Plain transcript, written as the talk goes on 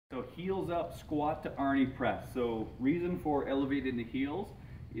So heels up, squat to Arnie press. So reason for elevating the heels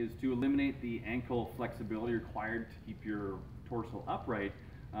is to eliminate the ankle flexibility required to keep your torso upright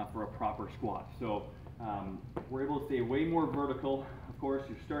for a proper squat. So we're able to stay way more vertical. Of course,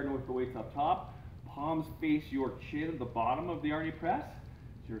 you're starting with the weights up top. Palms face your chin at the bottom of the Arnie press.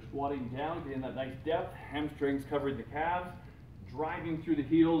 So you're squatting down, getting that nice depth, hamstrings covering the calves, driving through the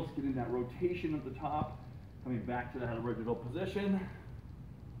heels, getting that rotation at the top, coming back to that original position,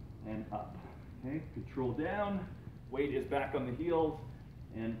 and up. Okay, control down, weight is back on the heels,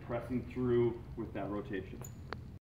 and pressing through with that rotation.